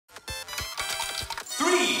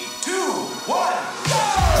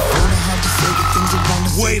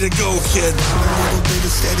Way to go, kid. 1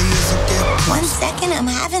 second, I'm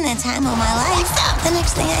having the time of my life. The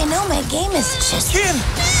next thing I know, my game is just... Kid!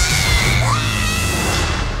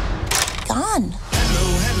 gone.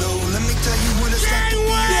 Hello, let me tell you when it's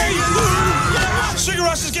Sugar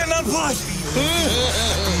Rush is getting unplugged.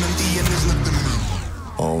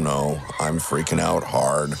 Oh no, I'm freaking out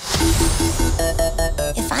hard.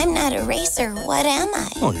 If I'm not a racer, what am I?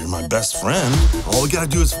 Oh, you're my best friend. All we gotta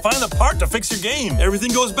do is find the part to fix your game.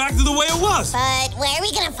 Everything goes back to the way it was. But where are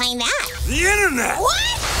we gonna find that? The internet! What?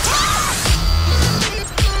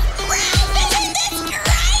 Ralph, isn't this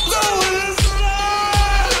great? No, it is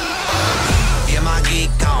not! Get my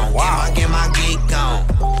geek on. Wow. Get my geek on.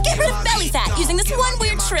 Get rid of belly fat using this one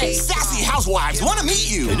weird trick. Sassy housewives want to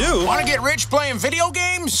meet you. They do. Want to get rich playing video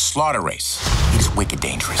games? Slaughter Race. It is wicked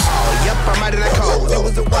dangerous. Yep, I'm out of that code. It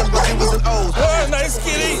was a 1, but it was an O. Oh, nice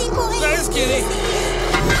kitty. Nice kitty.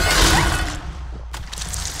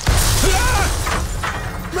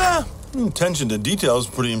 Attention to detail is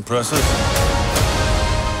pretty impressive.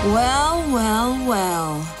 Well, well,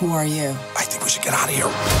 well. Who are you? I think we should get out of here.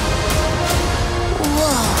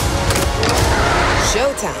 Whoa.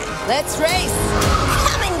 Showtime. Let's race.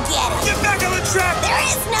 Come and get it. Get back on the track! There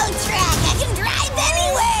is no track. I can drive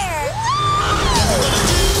anywhere.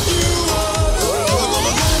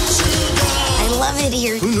 I love it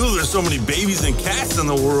here. Who knew there's so many babies and cats in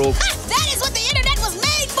the world? That is what the internet was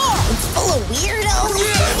made for. It's full of weirdos.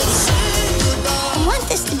 I want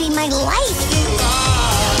this to be my life.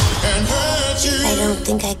 I don't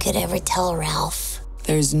think I could ever tell Ralph.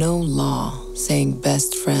 There's no law saying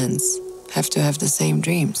best friends have to have the same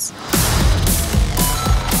dreams.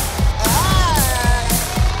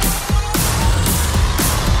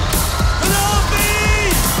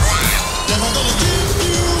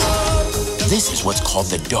 This is what's called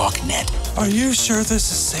the dark net. Are you sure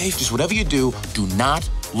this is safe? Just whatever you do, do not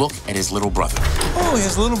look at his little brother. Oh,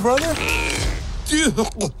 his little brother?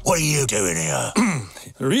 What are you doing here?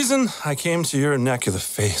 The reason I came to your neck of the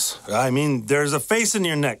face. I mean, there's a face in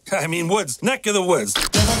your neck. I mean, woods. Neck of the woods.